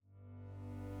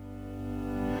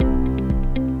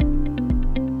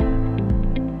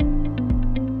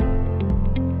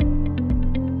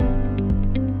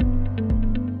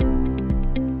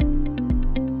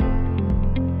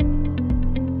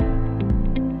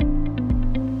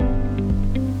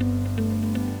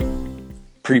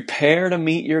Prepare to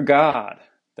meet your God.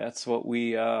 That's what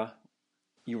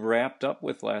you wrapped up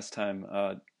with last time,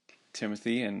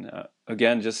 Timothy. And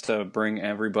again, just to bring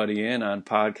everybody in on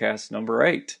podcast number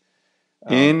 8.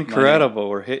 My name. Incredible.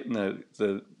 We're hitting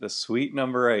the sweet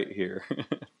number 8 here.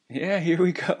 Yeah, here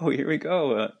we go. Here we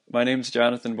go. My name's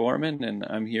Jonathan Borman, and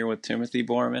I'm here with Timothy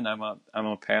Borman. I'm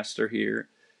a pastor here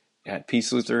at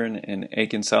Peace Lutheran in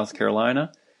Aiken, South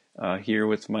Carolina. Here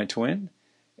with my twin,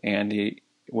 Andy.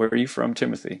 Where are you from,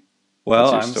 Timothy?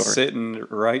 Well, I'm sitting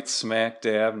right smack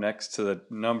dab next to the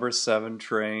number 7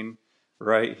 train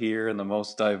right here in the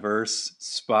most diverse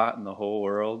spot in the whole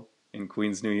world in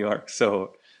Queens, New York.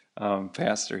 So,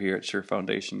 pastor here at Sure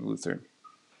Foundation Lutheran.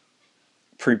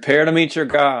 Prepare to meet your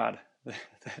God.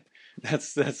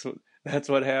 That's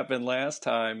what happened last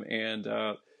time,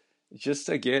 and just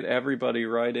to get everybody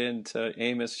right into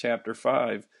Amos chapter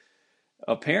 5.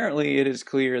 Apparently, it is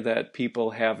clear that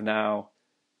people have now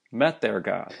met their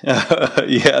God.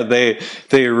 Yeah,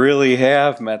 they really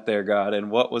have met their God. And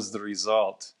what was the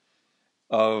result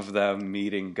of them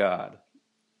meeting God?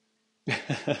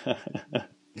 Let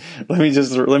me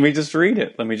just read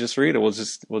it.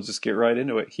 We'll just get right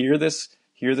into it. Hear this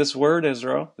word,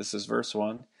 Israel. This is verse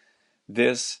 1.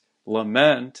 This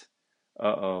lament.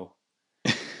 Uh-oh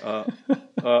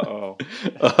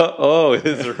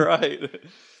is right.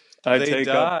 They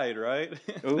died, right?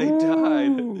 They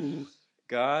died.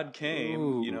 God came,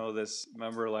 Ooh.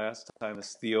 remember last time,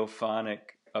 this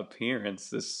theophanic appearance,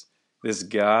 this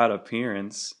God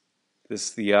appearance, this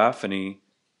theophany,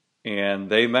 and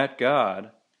they met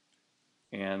God,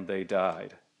 and they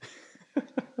died.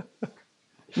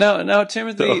 Now,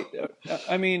 Timothy,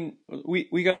 I mean,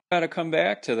 we got to come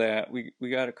back to that. We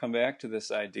got to come back to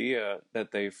this idea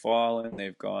that they've fallen,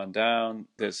 they've gone down.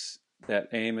 That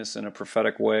Amos, in a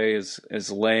prophetic way,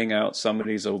 is laying out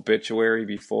somebody's obituary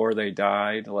before they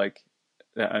died. Like,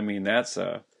 I mean, that's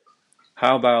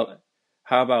how about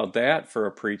that for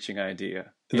a preaching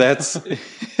idea? That's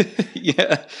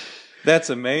yeah,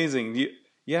 that's amazing.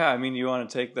 I mean, you want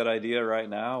to take that idea right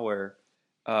now where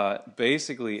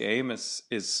basically Amos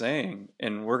is saying,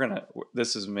 and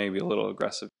this is maybe a little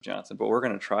aggressive, Jonathan, but we're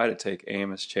going to try to take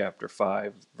Amos chapter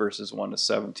 5, verses 1 to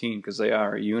 17, because they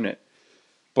are a unit.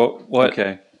 But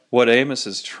what Amos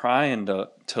is trying to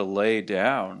lay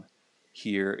down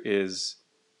here is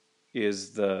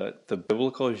the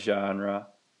biblical genre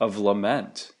of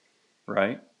lament,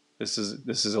 right? This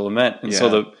is a lament. And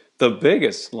so the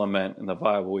biggest lament in the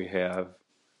Bible we have,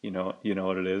 you know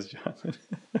what it is, Jonathan?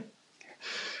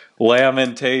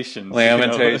 Lamentations.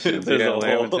 Lamentations.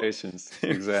 Lamentations.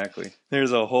 Exactly.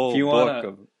 There's a whole book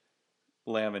of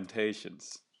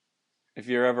Lamentations. If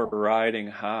you're ever riding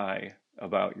high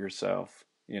about yourself,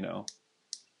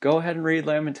 go ahead and read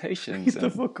Lamentations. Read the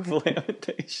book of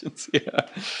Lamentations. Yeah.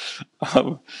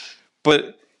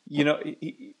 But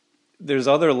there's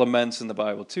other laments in the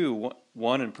Bible too.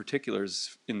 One in particular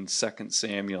is in 2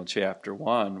 Samuel chapter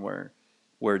 1,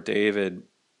 where David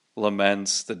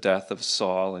laments the death of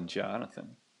Saul and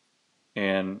Jonathan.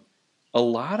 And a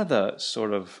lot of the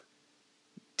sort of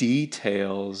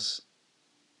details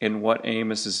in what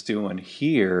Amos is doing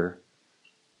here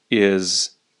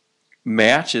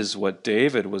matches what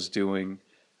David was doing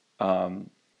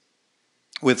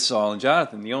with Saul and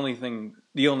Jonathan. The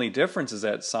only difference is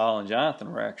that Saul and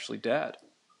Jonathan were actually dead.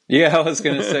 Yeah, I was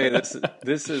going to say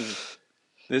this is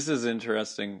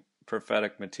interesting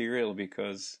prophetic material,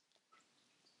 because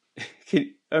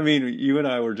I mean, you and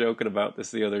I were joking about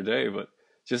this the other day, but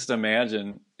just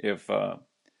imagine if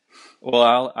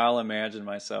I'll imagine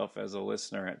myself as a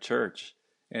listener at church,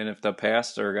 and if the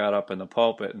pastor got up in the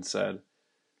pulpit and said,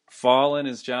 "Fallen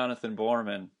is Jonathan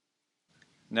Borman,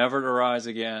 never to rise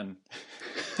again."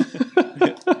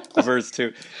 Verse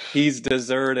 2, he's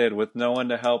deserted with no one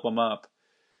to help him up.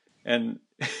 And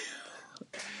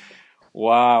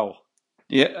wow.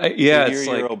 Yeah, to hear it's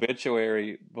your like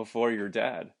obituary before you're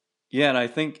dead. Yeah, and I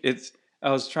think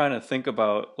I was trying to think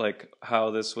about like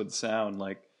how this would sound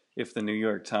like if the New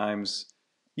York Times,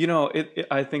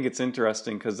 I think it's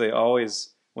interesting because they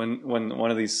always, when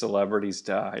one of these celebrities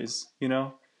dies,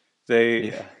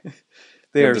 they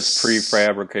they are this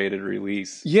prefabricated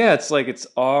release. Yeah, it's like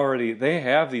they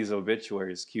have these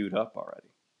obituaries queued up already.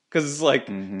 Because it's like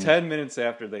 10 minutes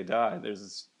after they die, there's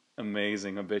this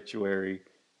amazing obituary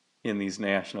in these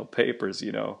national papers,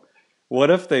 What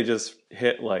if they just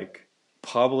hit like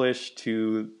publish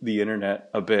to the internet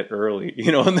a bit early,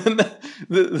 and then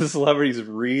the celebrity's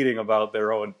reading about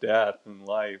their own death and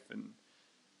life, and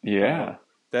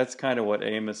that's kind of what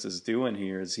Amos is doing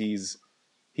here. Is he's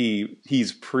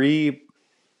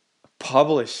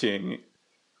pre-publishing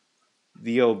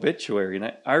the obituary.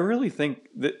 And I really think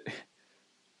that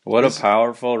What a this,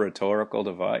 powerful rhetorical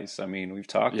device. I mean, we've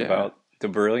talked yeah. about the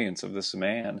brilliance of this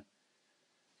man.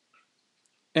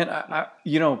 And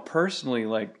you know, personally,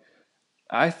 like,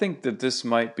 I think that this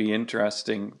might be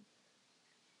interesting,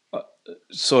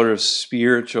 sort of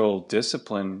spiritual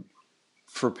discipline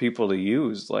for people to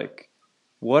use. Like,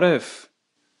 what if,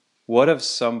 what if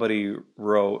somebody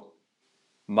wrote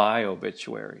my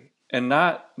obituary, and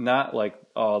not like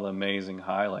all the amazing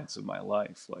highlights of my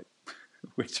life, like,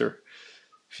 which are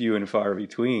few and far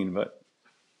between, but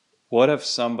what if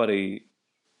somebody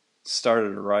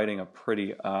started writing a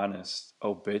pretty honest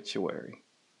obituary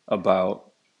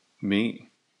about me,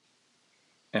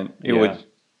 and it Yeah. would,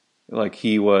 like,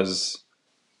 he was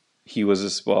a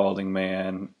spalding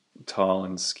man, tall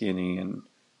and skinny, and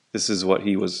this is what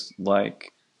he was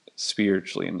like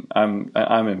spiritually. And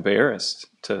I'm embarrassed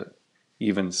to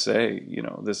even say, you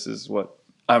know, this is what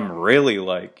I'm really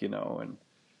like, you know. And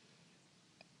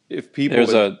if people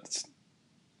There's would a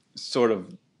sort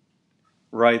of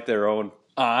write their own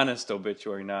honest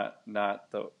obituary, not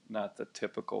the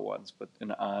typical ones, but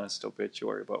an honest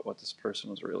obituary about what this person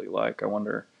was really like, I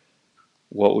wonder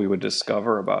what we would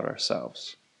discover about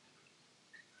ourselves.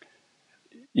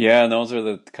 Yeah, and those are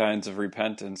the kinds of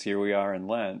repentance. Here we are in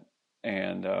Lent,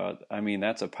 and I mean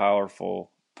that's a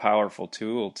powerful, powerful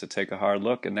tool to take a hard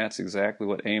look, and that's exactly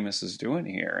what Amos is doing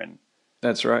here. And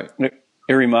That's right.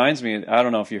 it reminds me, I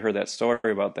don't know if you heard that story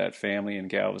about that family in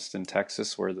Galveston,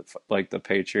 Texas, where the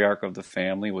patriarch of the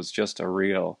family was just a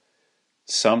real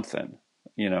something,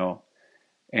 you know,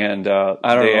 and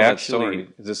I don't they know that actually story.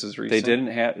 This is they recent. didn't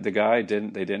have the guy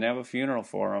didn't they didn't have a funeral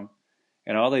for him,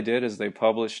 and all they did is they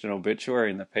published an obituary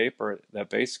in the paper that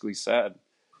basically said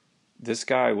this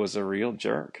guy was a real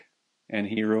jerk and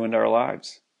he ruined our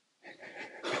lives.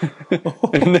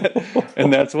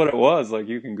 And that's what it was. Like,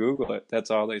 you can Google it.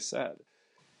 That's all they said.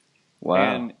 Wow.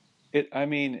 And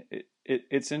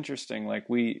it's interesting. Like,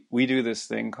 we do this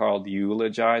thing called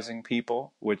eulogizing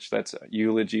people, which that's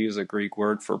eulogy is a Greek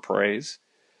word for praise.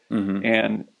 Hmm.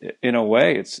 And in a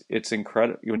way, it's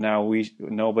incredible. Now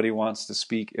nobody wants to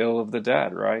speak ill of the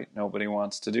dead, right? Nobody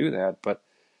wants to do that.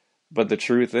 But the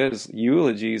truth is,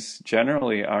 eulogies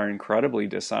generally are incredibly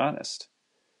dishonest.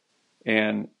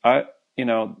 And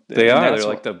They and are. They're that's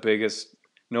like what. the biggest.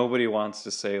 Nobody wants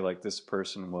to say like this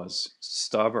person was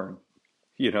stubborn,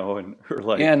 you know, and or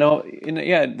Yeah, like, no,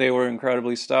 yeah, they were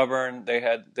incredibly stubborn. They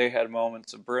had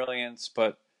moments of brilliance,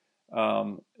 but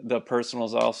the person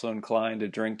was also inclined to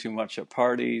drink too much at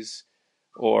parties,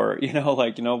 or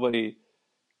like nobody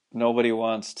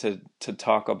wants to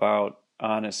talk about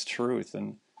honest truth.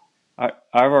 And I've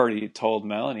already told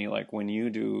Melanie, like, when you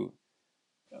do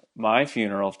my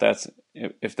funeral,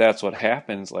 if that's what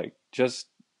happens, like, just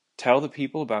tell the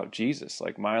people about Jesus.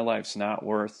 Like, my life's not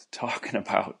worth talking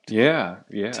about. yeah,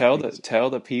 yeah, Tell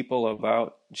the people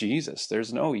about Jesus.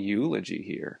 There's no eulogy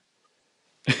here.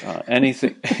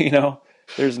 Anything,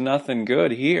 there's nothing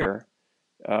good here.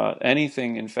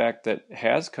 Anything, in fact, that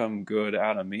has come good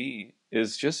out of me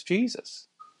is just Jesus.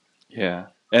 yeah.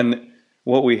 And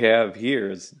what we have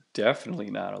here is definitely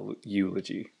not a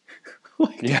eulogy.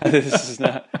 Yeah, Like, this is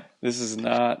not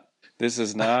this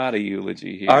is not a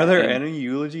eulogy are here. there And any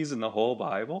eulogies in the whole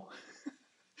Bible?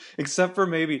 Except for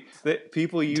maybe that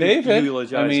people David, I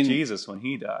eulogize mean, Jesus when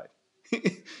he died.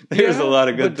 There's a yeah, lot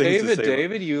of but good things to David say about.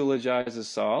 David eulogizes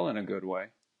Saul in a good way,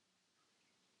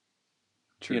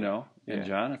 True. and Yeah.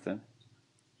 Jonathan.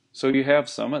 So you have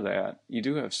some of that. You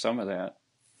do have some of that.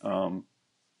 Um,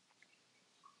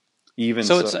 Even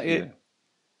so so, yeah.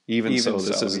 Even even so,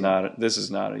 this so, is yeah,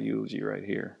 not a eulogy right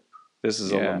here. This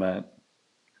is a yeah. lament.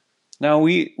 Now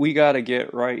we got to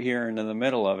get right here into the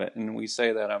middle of it, and we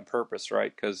say that on purpose,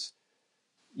 right? Because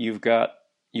you've got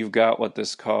you've got what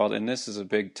this called, and this is a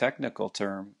big technical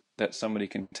term that somebody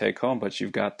can take home, but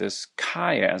you've got this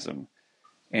chiasm.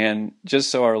 And just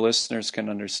so our listeners can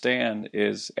understand,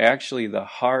 is actually the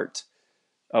heart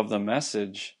of the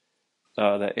message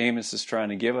that Amos is trying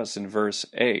to give us in verse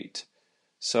 8.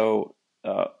 So,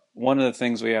 one of the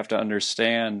things we have to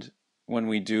understand when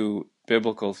we do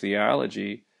biblical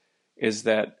theology is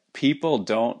that people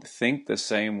don't think the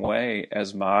same way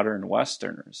as modern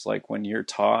Westerners. Like, when you're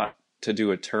taught to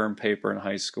do a term paper in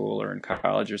high school or in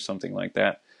college or something like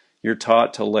that, you're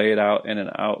taught to lay it out in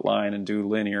an outline and do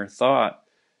linear thought.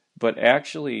 But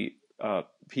actually,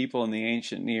 people in the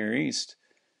ancient Near East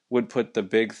would put the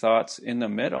big thoughts in the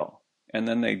middle, and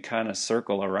then they'd kind of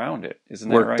circle around it. Isn't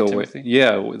that Work right, the way, Timothy?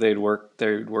 yeah, they'd work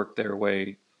their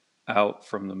way out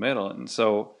from the middle. And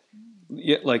so,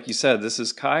 yeah, like you said, this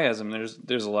is chiasm.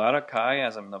 There's a lot of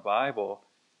chiasm in the Bible.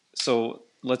 So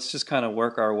let's just kind of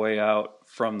work our way out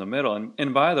from the middle.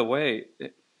 And by the way,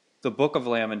 the Book of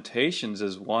Lamentations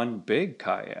is one big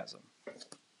chiasm.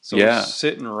 So Yeah.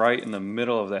 sitting right in the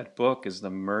middle of that book is the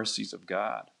mercies of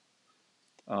God.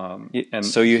 And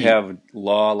So you have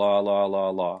law, law, law, law,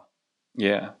 law.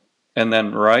 yeah. And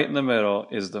then right in the middle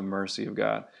is the mercy of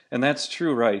God. And that's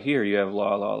true right here. You have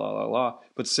law, law, law, law, law.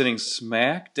 But sitting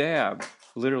smack dab,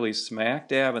 literally smack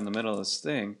dab in the middle of this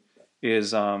thing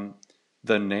is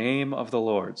the name of the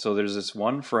Lord. So there's this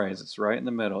one phrase. It's right in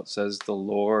the middle. It says, the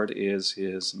Lord is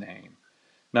his name.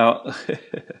 Now,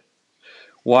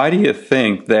 why do you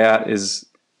think that is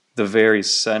the very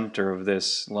center of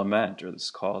this lament or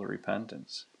this call to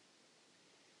repentance?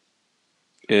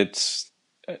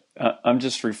 I'm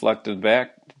just reflected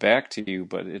back to you,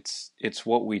 but it's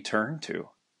what we turn to.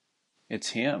 It's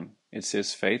him. It's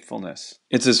his faithfulness.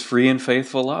 It's his free and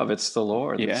faithful love. It's the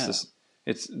Lord. Yeah.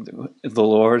 It's the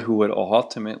Lord who would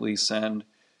ultimately send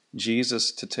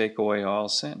Jesus to take away all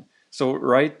sin. So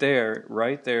right there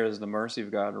is the mercy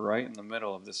of God right in the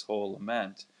middle of this whole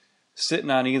lament.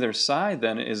 Sitting on either side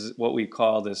then is what we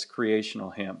call this creational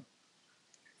hymn.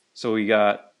 So we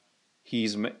got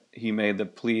he made the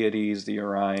Pleiades, the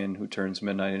Orion, who turns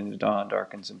midnight into dawn,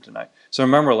 darkens into night. So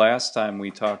remember last time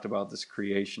we talked about this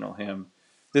creational hymn.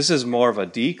 This is more of a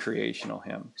decreational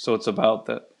hymn. So it's about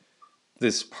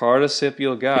this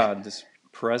participial God, this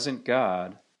present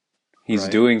God. He's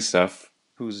right, doing stuff.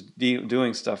 Who's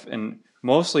doing stuff. And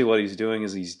mostly what he's doing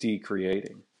is he's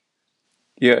decreating.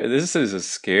 Yeah, this is a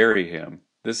scary hymn.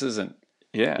 This isn't.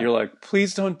 Yeah. You're like,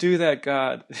 please don't do that,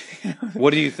 God.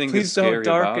 What do you think please is scary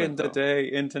don't darken about it, the day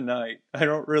into night. I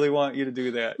don't really want you to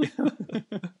do that.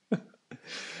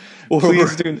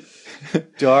 Please do.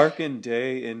 Darken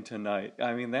day into night.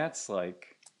 I mean, that's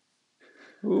like,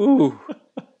 ooh.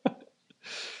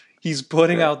 He's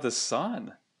putting out the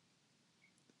sun.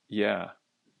 Yeah.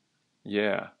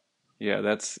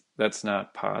 That's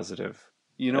not positive.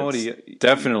 You know that's what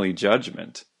definitely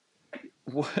judgment.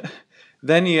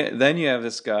 Then you have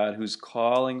this God who's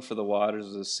calling for the waters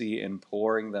of the sea and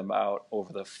pouring them out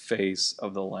over the face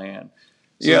of the land.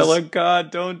 So like, God,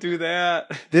 don't do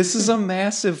that. This is a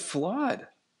massive flood.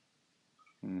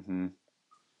 Mm-hmm.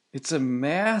 It's a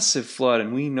massive flood,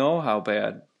 and we know how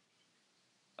bad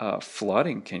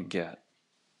flooding can get,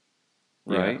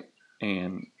 right? Yeah.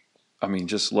 And I mean,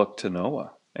 just look to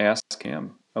Noah. Ask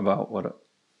him about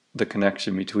the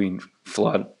connection between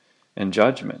flood and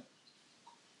judgment.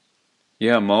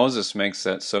 Yeah, Moses makes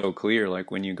that so clear. Like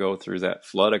when you go through that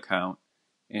flood account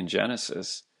in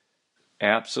Genesis,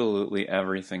 absolutely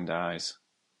everything dies.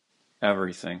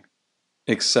 Everything.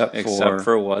 Except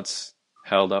for what's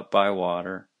held up by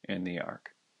water in the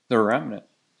ark. The remnant.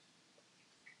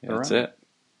 That's it.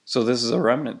 So this is a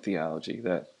remnant theology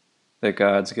that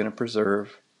God's going to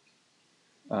preserve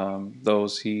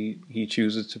those he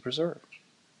chooses to preserve.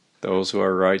 Those who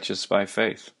are righteous by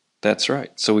faith. That's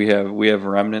right. So we have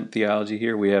remnant theology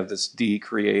here. We have this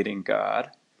decreating God.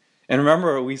 And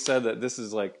remember, we said that this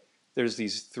is like, there's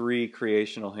these three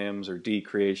creational hymns or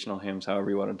decreational hymns, however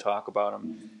you want to talk about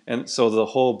them. And so the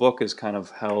whole book is kind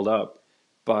of held up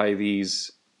by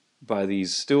these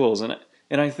stools.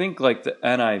 And I think like the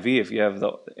NIV, if you have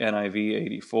the NIV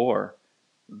 84,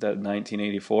 the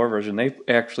 1984 version, they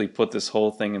actually put this whole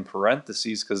thing in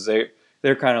parentheses because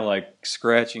they're kind of like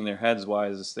scratching their heads, why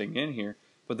is this thing in here?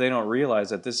 But they don't realize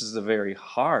that this is the very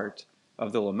heart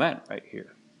of the lament right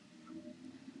here.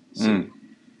 See,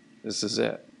 This is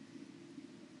it.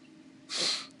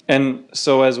 And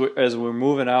so as we're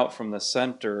moving out from the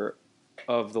center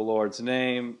of the Lord's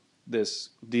name, this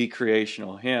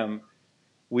decreational hymn,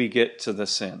 we get to the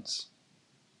sins,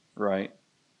 right?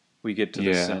 We get to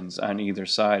the sins on either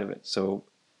side of it. So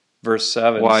verse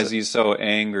 7. Why is he so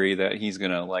angry that he's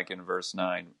going to, like in verse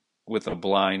 9, with a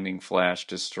blinding flash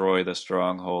destroy the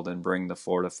stronghold and bring the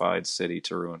fortified city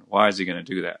to ruin? Why is he going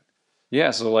to do that?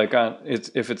 Yeah, so like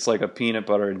if it's like a peanut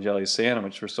butter and jelly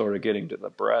sandwich, we're sort of getting to the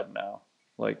bread now.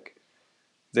 Like,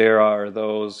 there are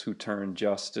those who turn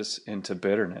justice into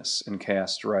bitterness and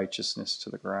cast righteousness to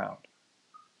the ground.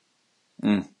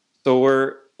 So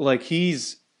we're like,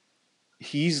 he's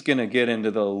going to get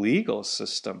into the legal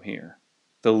system here.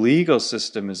 The legal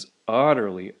system is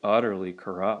utterly, utterly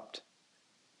corrupt.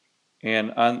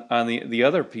 And on the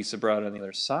other piece of bread on the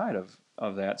other side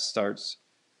of that starts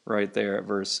right there at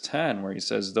verse 10, where he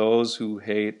says,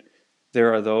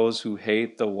 there are those who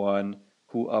hate the one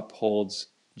who upholds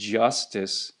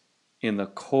justice in the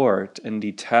court and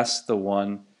detest the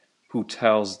one who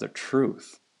tells the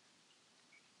truth.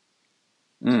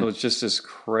 So it's just this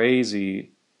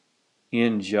crazy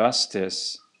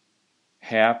injustice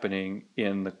happening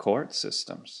in the court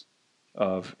systems.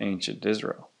 of ancient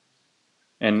Israel.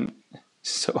 And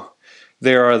so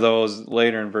there are those,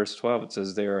 later in verse 12, it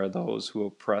says, there are those who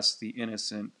oppress the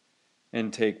innocent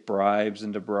and take bribes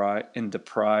and deprive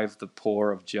the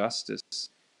poor of justice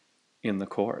in the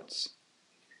courts.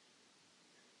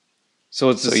 So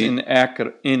it's this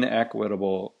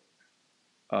inequitable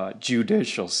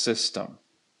judicial system.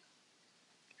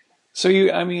 So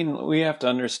we have to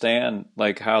understand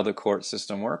like how the court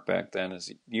system worked back then.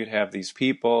 Is you'd have these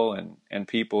people, and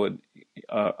people would,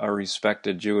 a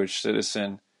respected Jewish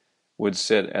citizen would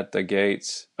sit at the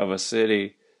gates of a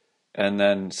city, and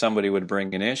then somebody would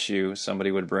bring an issue,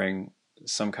 somebody would bring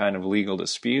some kind of legal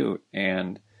dispute,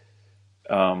 and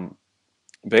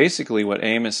basically what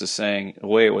Amos is saying, the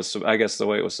way it was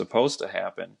supposed to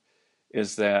happen,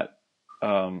 is that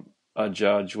a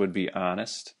judge would be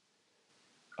honest,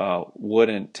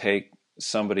 wouldn't take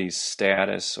somebody's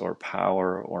status or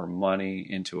power or money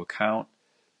into account,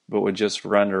 but would just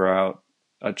render out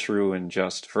a true and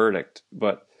just verdict.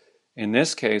 But in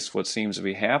this case, what seems to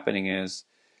be happening is,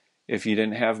 if you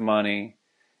didn't have money,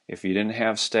 if you didn't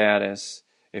have status,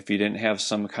 if you didn't have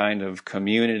some kind of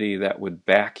community that would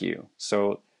back you,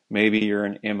 so maybe you're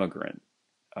an immigrant,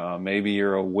 maybe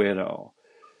you're a widow,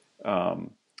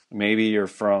 maybe you're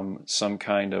from some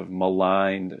kind of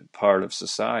maligned part of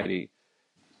society,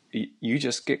 you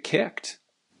just get kicked.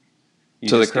 You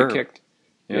to just the curb. get kicked.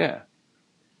 Yeah.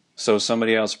 So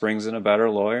somebody else brings in a better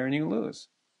lawyer and you lose.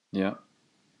 Yeah.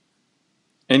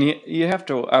 And you have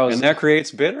to, and that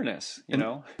creates bitterness, you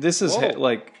know. This is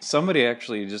like, somebody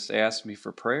actually just asked me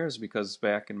for prayers because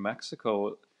back in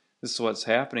Mexico, this is what's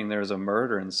happening. There's a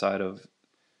murder inside of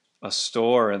a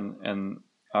store, and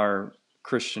our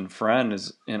Christian friend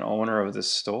is an owner of this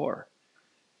store.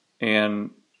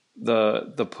 And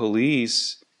the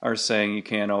police are saying you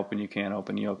can't open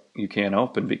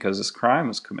because this crime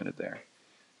was committed there.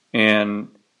 And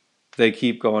they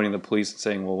keep going to the police and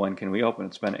saying, well, when can we open?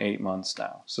 It's been 8 months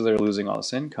now. So they're losing all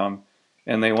this income.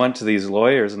 And they went to these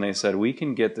lawyers and they said, we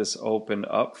can get this opened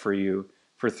up for you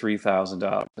for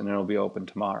 $3,000 and it'll be open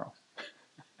tomorrow.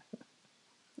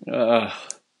 And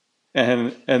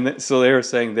so they were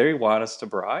saying they want us to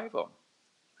bribe them.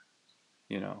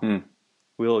 You know,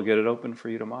 we'll get it open for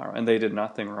you tomorrow. And they did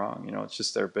nothing wrong. You know, it's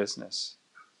just their business.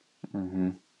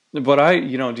 Mm-hmm.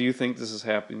 But do you think this is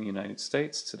happening in the United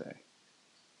States today?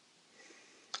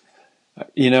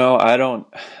 You know, I don't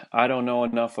know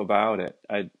enough about it.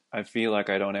 I feel like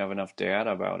I don't have enough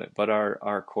data about it. But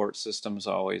our court system's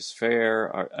always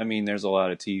fair. There's a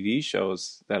lot of TV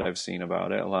shows that I've seen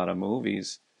about it, a lot of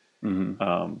movies.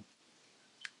 Mm-hmm.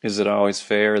 Is it always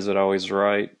fair? Is it always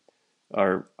right?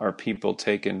 Are people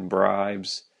taking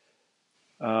bribes?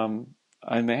 I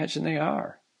imagine they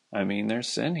are. There's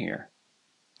sin here.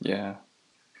 Yeah.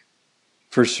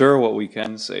 For sure, what we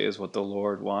can say is what the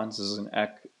Lord wants is an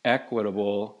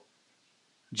equitable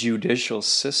judicial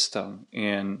system,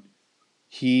 and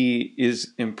He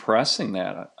is impressing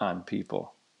that on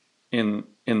people in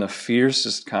the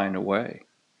fiercest kind of way,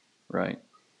 right?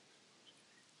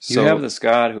 You have this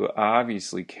God who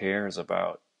obviously cares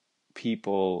about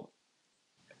people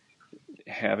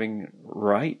having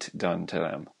right done to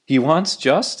them. He wants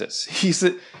justice.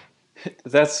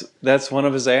 That's one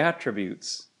of His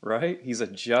attributes. Right? He's a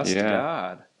just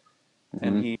God. Mm-hmm.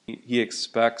 And he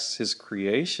expects His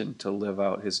creation to live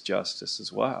out His justice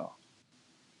as well.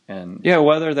 And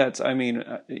whether that's,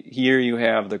 here you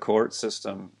have the court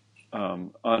system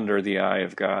under the eye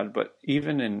of God, but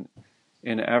even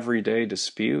in everyday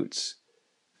disputes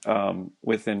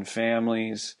within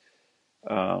families,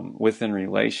 within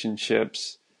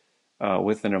relationships,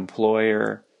 with an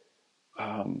employer,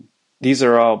 these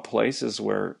are all places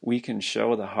where we can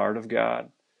show the heart of God.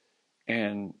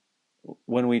 And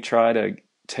when we try to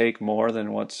take more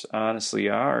than what's honestly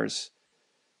ours,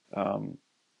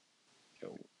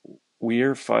 we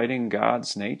are fighting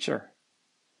God's nature.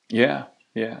 Yeah.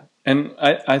 And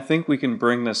I think we can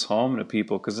bring this home to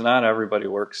people because not everybody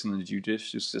works in the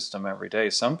judicial system every day.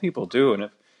 Some people do. And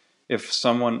if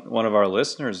one of our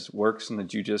listeners works in the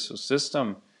judicial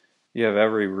system, you have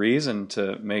every reason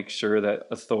to make sure that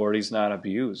authority is not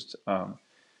abused.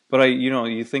 But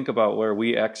you think about where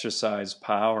we exercise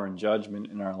power and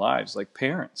judgment in our lives, like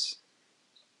parents.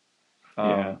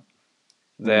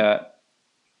 That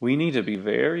we need to be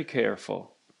very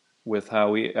careful with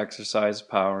how we exercise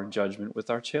power and judgment with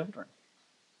our children,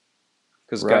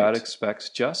 because God expects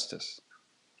justice.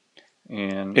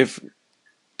 And if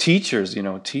teachers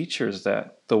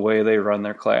that the way they run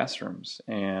their classrooms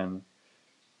and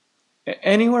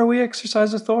anywhere we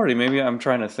exercise authority, maybe I'm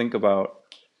trying to think about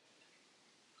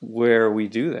where we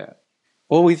do that.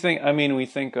 Well, we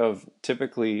think of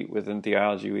typically within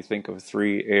theology, we think of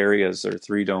three areas or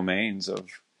three domains of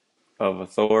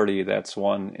authority. That's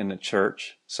one in the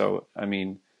church. So,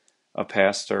 a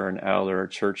pastor, an elder, a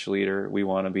church leader, we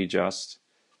want to be just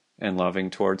and loving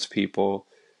towards people.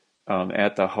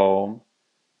 At the home,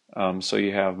 so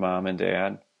you have mom and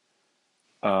dad,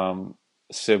 um,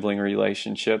 sibling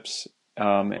relationships,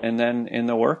 and then in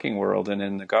the working world and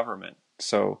in the government.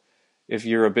 So if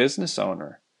you're a business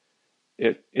owner,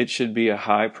 it should be a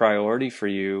high priority for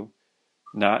you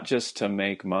not just to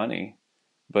make money,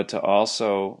 but to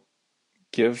also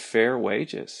give fair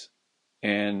wages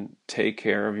and take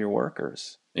care of your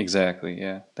workers. Exactly.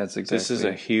 Yeah, that's This is exactly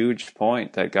a it. huge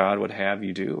point that God would have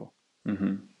you do.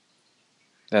 Hmm.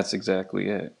 That's exactly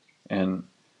it. And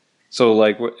so,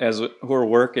 like, as we're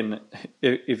working,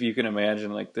 if you can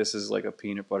imagine, like, this is like a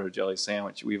peanut butter jelly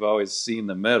sandwich. We've always seen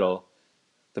the middle,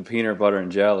 the peanut butter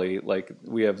and jelly. Like,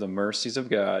 we have the mercies of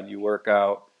God. You work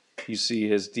out, you see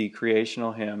his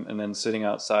decreational hymn, and then sitting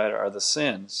outside are the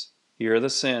sins. Here are the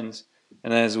sins.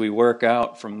 And then as we work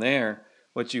out from there,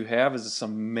 what you have is this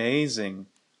amazing,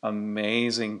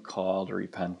 amazing call to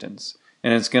repentance.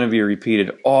 And it's going to be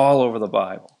repeated all over the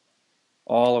Bible.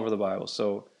 All over the Bible.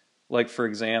 So, like, for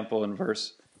example, in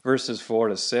verses 4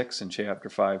 to 6 in chapter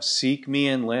 5, seek me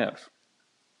and live.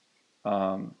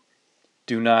 Um,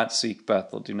 do not seek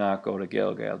Bethel. Do not go to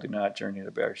Gilgal. Do not journey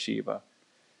to Beersheba.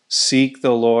 Seek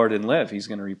the Lord and live. He's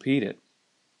going to repeat it.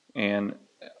 And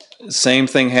same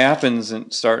thing happens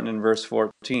starting in verse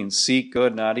 14. Seek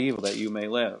good, not evil, that you may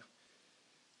live.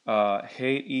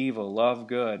 Hate evil, love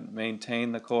good,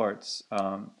 maintain the courts.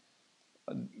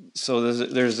 So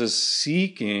there's this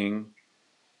seeking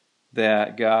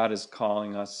that God is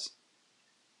calling us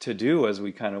to do as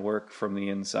we kind of work from the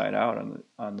inside out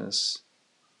on this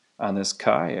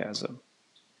chiasm.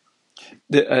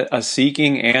 A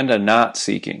seeking and a not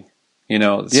seeking,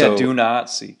 Yeah, so do not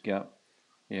seek. Yeah,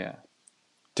 yeah.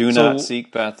 do not So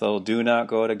seek Bethel, do not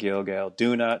go to Gilgal,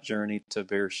 do not journey to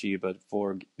Beersheba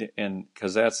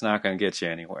because that's not going to get you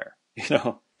anywhere,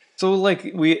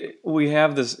 like we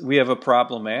have a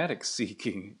problematic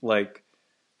seeking. Like,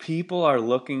 people are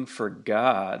looking for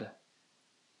God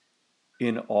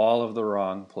in all of the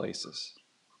wrong places.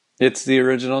 It's the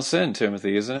original sin,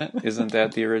 Timothy, isn't it? Isn't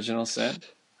that the original sin?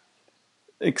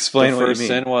 The Explain what you first mean.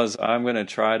 sin was I'm going to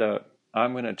try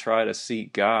to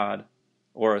seek God,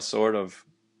 or a sort of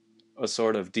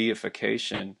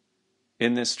deification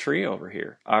in this tree over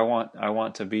here. I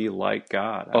want to be like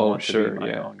God. I Oh, want to be sure, my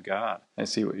yeah. own God. I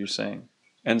see what you're saying.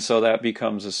 And so that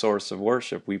becomes a source of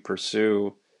worship. We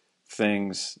pursue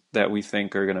things that we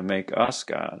think are going to make us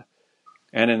God.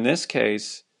 And in this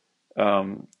case,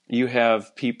 you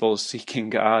have people seeking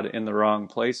God in the wrong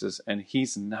places, and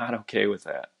he's not okay with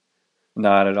that.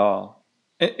 Not at all.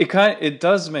 It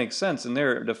does make sense in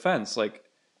their defense. Like,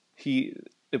 he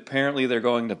apparently they're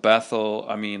going to Bethel.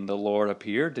 I mean, the Lord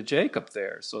appeared to Jacob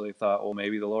there, so they thought, well,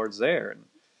 maybe the Lord's there. And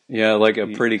Yeah, like he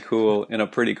in a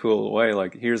pretty cool way.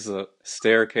 Like, here's a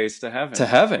staircase to to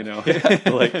heaven, heaven.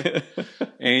 Yeah, like like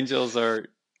angels are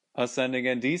ascending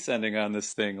and descending on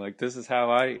this thing. Like, this is how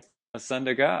I ascend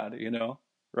to God,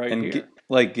 right and here.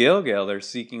 like Gilgal, they're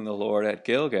seeking the Lord at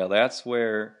Gilgal. That's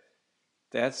where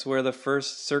the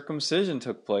first circumcision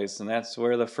took place, and that's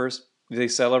where they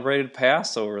celebrated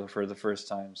Passover for the first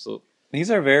time. So These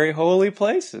are very holy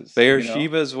places.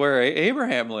 Beersheba is where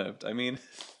Abraham lived. I mean,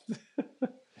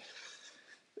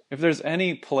 If there's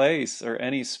any place or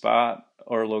any spot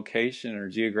or location or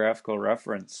geographical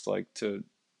reference, like to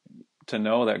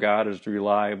know that God is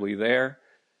reliably there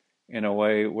in a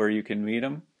way where you can meet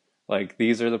him, like,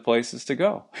 these are the places to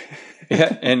go.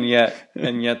 yeah, and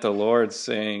yet the Lord's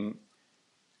saying,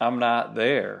 I'm not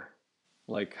there.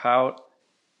 Like,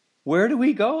 where do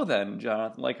we go then,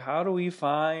 Jonathan? Like, how do we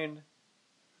find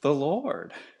the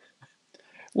Lord?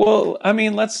 Well,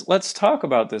 let's talk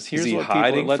about this. Is Here's he what people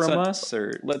hiding from us,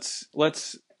 or let's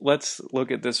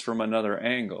look at this from another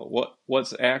angle.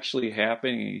 What's actually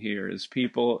happening here is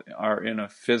people are in a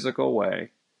physical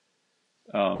way,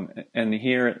 and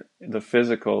here the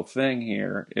physical thing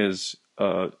here is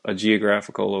a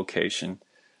geographical location.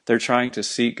 They're trying to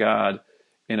seek God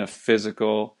in a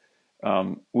physical.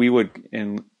 We would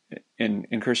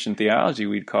in Christian theology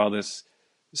we'd call this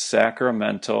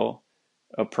sacramental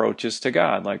approaches to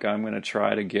God. Like, I'm going to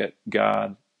try to get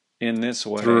God in this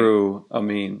way through a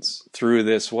means? through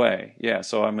this way. Yeah,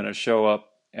 so I'm going to show up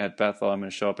at Bethel, I'm going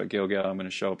to show up at Gilgal, I'm going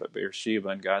to show up at Beersheba,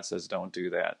 and God says, don't do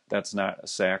that. That's not a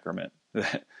sacrament.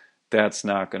 That's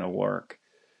not going to work.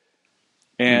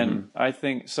 And Mm-hmm. I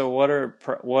think so. What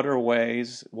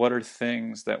are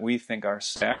things that we think are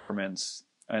sacraments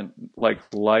and like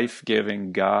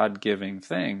life-giving, God-giving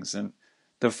things. And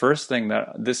the first thing that,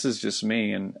 this is just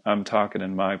me, and I'm talking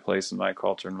in my place, in my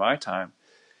culture, in my time,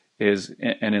 is,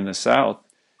 and in the South,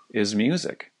 is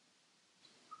music.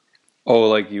 Oh,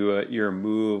 like you're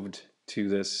moved to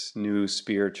this new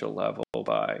spiritual level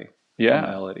by a Yeah,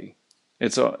 melody.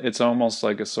 it's almost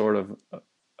like a sort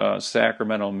of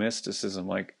sacramental mysticism.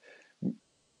 Like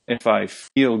if I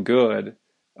feel good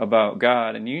about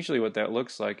God, and usually what that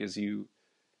looks like is you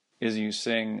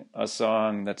sing a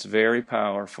song that's very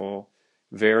powerful,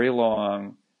 very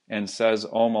long, and says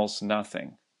almost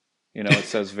nothing. You know, it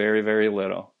says very, very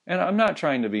little. And I'm not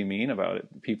trying to be mean about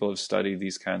it. People have studied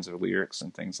these kinds of lyrics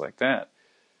and things like that.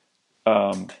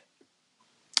 Um,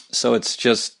 so it's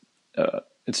just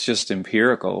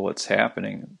empirical what's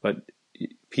happening. But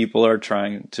people are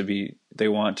trying to be, they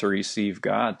want to receive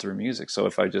God through music. So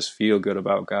if I just feel good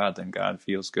about God, then God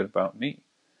feels good about me.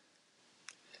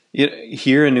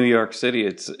 Here in New York City,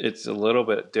 it's a little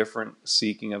bit different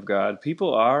seeking of God.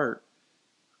 People are,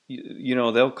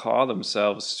 they'll call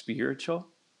themselves spiritual,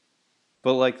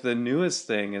 but like the newest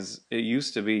thing is, it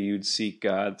used to be you'd seek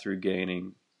God through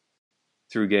gaining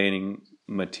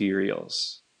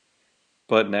materials,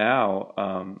 but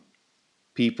now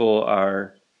people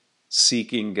are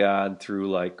seeking God through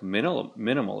like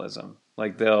minimalism.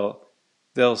 Like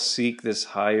they'll seek this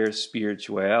higher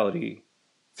spirituality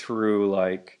through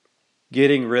like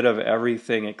getting rid of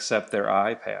everything except their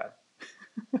iPad,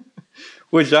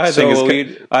 which So I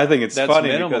think it's that's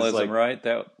funny because minimalism, like right?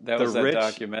 That the was that rich,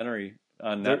 documentary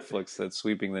on the Netflix that's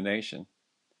sweeping the nation.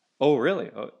 oh really?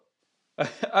 Oh,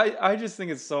 I just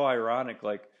think it's so ironic.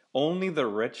 Like only the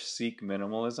rich seek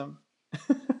minimalism.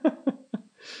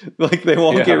 Like they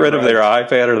won't get Yeah, rid of their right.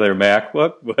 iPad or their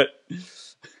MacBook, but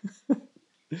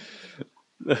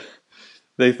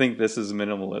they think this is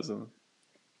minimalism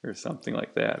or something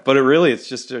like that. But it's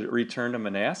just a return to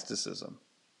monasticism.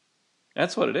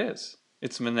 That's what it is.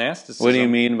 It's What do you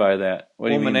monasticism. mean by that? What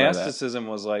do Well, you mean by that? monasticism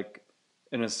was like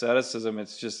an asceticism.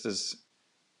 It's just this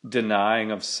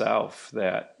denying of self,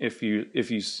 that if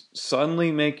you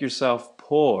suddenly make yourself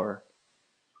poor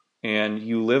and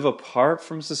you live apart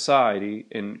from society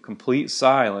in complete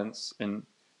silence and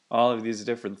all of these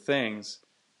different things,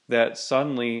 that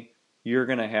suddenly you're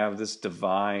going to have this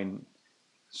divine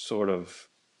sort of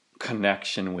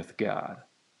connection with God.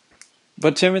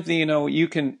 But Timothy, you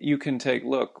can take,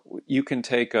 look, you can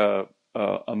take a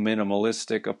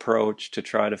minimalistic approach to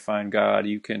try to find God.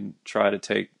 You can try to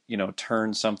take,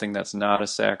 turn something that's not a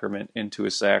sacrament into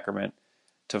a sacrament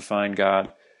to find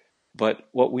God. But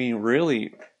what we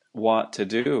really want to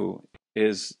do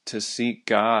is to seek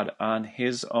God on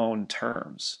his own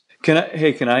terms. Can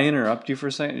I interrupt you for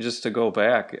a second just to go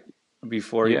back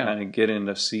before you Yeah. kind of get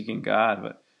into seeking God?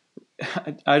 But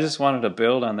I just wanted to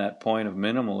build on that point of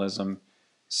minimalism,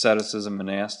 asceticism,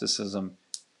 monasticism.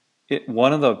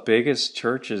 One of the biggest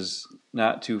churches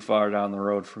not too far down the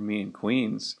road from me in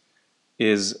Queens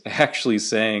is actually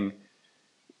saying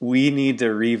we need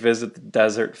to revisit the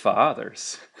Desert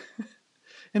Fathers.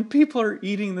 And people are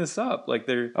eating this up. Like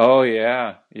Oh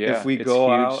yeah. if Yeah. we It's go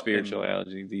huge out and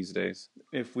spirituality these days.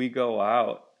 if we go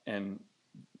out and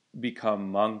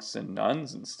become monks and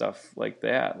nuns and stuff like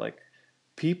that, like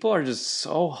people are just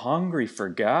so hungry for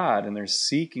God and they're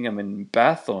seeking him in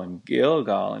Bethel and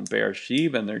Gilgal and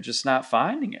Beersheba and they're just not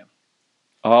finding him.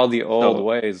 All the old So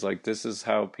ways, like this is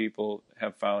how people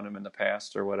have found him in the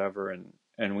past or whatever,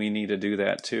 and we need to do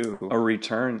that too.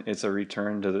 it's a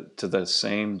return to the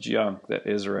same junk that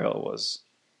Israel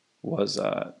was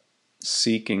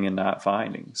seeking and not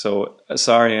finding. So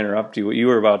sorry to interrupt you. You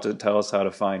were about to tell us how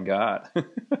to find God.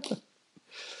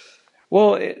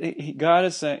 Well, God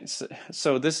is saying,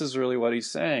 so this is really what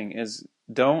he's saying is,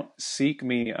 don't seek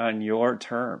me on your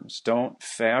terms. Don't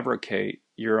fabricate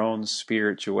your own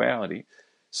spirituality.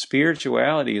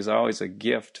 Spirituality is always a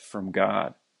gift from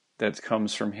God that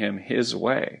comes from him his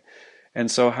way. And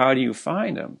so how do you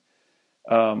find him?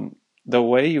 The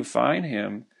way you find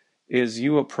him is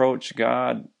you approach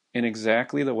God in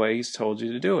exactly the way he's told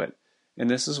you to do it. And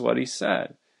this is what he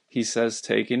said. He says,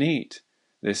 take and eat.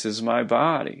 This is my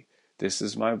body. This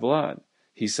is my blood.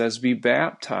 He says, be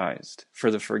baptized for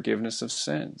the forgiveness of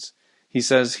sins. He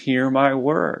says, hear my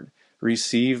word.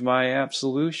 Receive my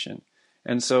absolution.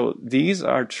 And so these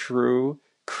are true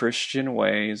Christian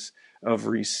ways of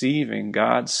receiving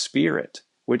God's Spirit,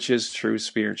 which is true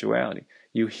spirituality.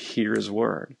 You hear his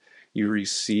word. You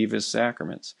receive his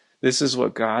sacraments. This is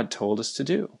what God told us to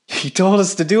do. He told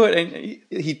us to do it,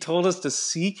 and he told us to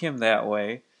seek him that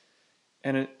way.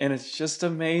 And it's just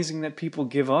amazing that people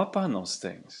give up on those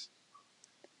things.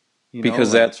 You know, Because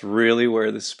like, that's really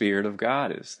where the Spirit of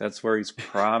God is. That's where He's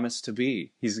promised to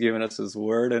be. He's given us His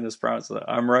word and His promise.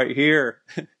 I'm right here.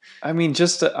 I mean,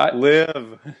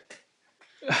 Live.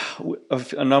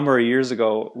 a number of years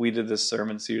ago, we did this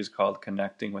sermon series called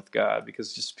Connecting with God,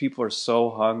 because just people are so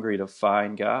hungry to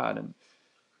find God.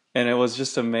 And it was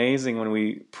just amazing when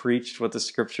we preached what the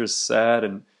scriptures said,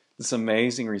 and this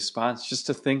amazing response, just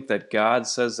to think that God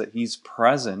says that He's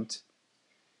present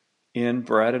in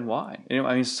bread and wine. You know,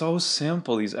 I mean, so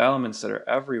simple, these elements that are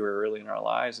everywhere really in our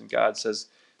lives. And God says,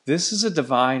 this is a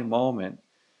divine moment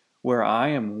where I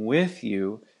am with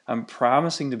you. I'm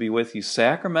promising to be with you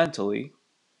sacramentally,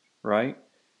 right?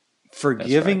 That's right.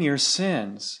 Forgiving your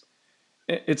sins.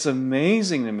 It's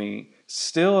amazing to me,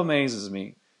 still amazes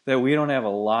me, that we don't have a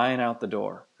line out the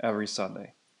door every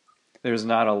Sunday. There's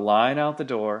not a line out the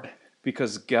door,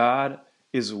 because God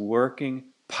is working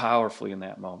powerfully in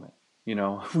that moment. You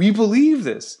know, we believe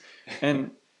this,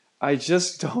 and I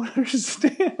just don't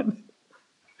understand.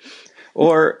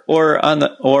 Or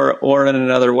in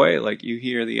another way, like you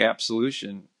hear the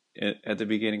absolution at the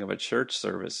beginning of a church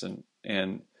service,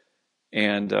 and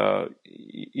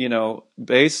you know,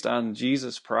 based on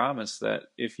Jesus' promise that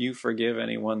if you forgive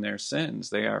anyone their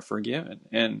sins, they are forgiven.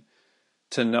 And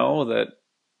to know that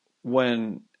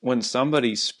when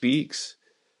somebody speaks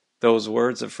those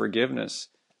words of forgiveness,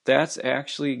 that's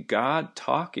actually God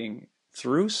talking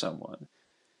through someone.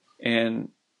 And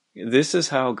this is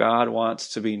how God wants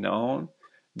to be known.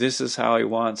 This is how He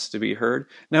wants to be heard.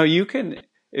 Now you can,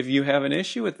 if you have an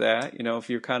issue with that, you know, if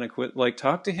you're kind of quit, like,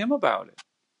 talk to Him about it.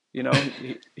 You know,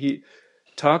 he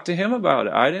talk to Him about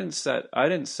it. I didn't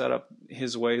set up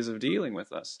His ways of dealing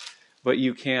with us, but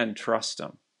you can trust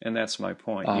Him, and that's my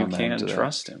point. You Amen can to that.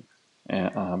 trust Him. Yeah,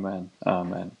 amen.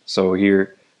 Amen. So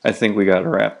here, I think we got to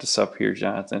wrap this up here,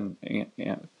 Jonathan.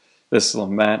 And this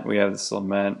lament, we have this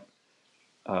lament,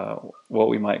 what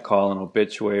we might call an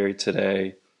obituary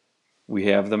today. We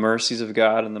have the mercies of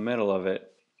God in the middle of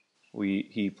it.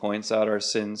 He points out our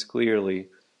sins clearly,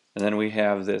 and then we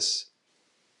have this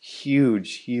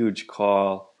huge, huge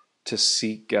call to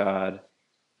seek God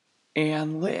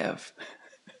and live.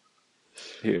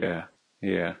 Yeah,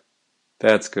 yeah,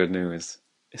 that's good news.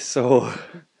 So,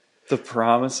 the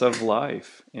promise of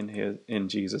life in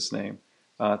Jesus' name.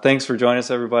 Thanks for joining us,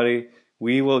 everybody.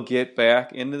 We will get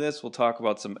back into this. We'll talk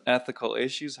about some ethical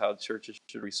issues, how churches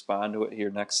should respond to it here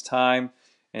next time,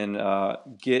 and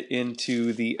get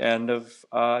into the end of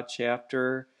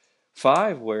chapter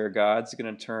 5, where God's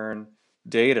going to turn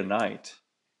day to night.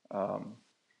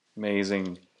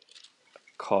 Amazing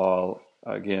call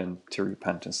again to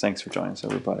repentance. Thanks for joining us,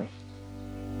 everybody.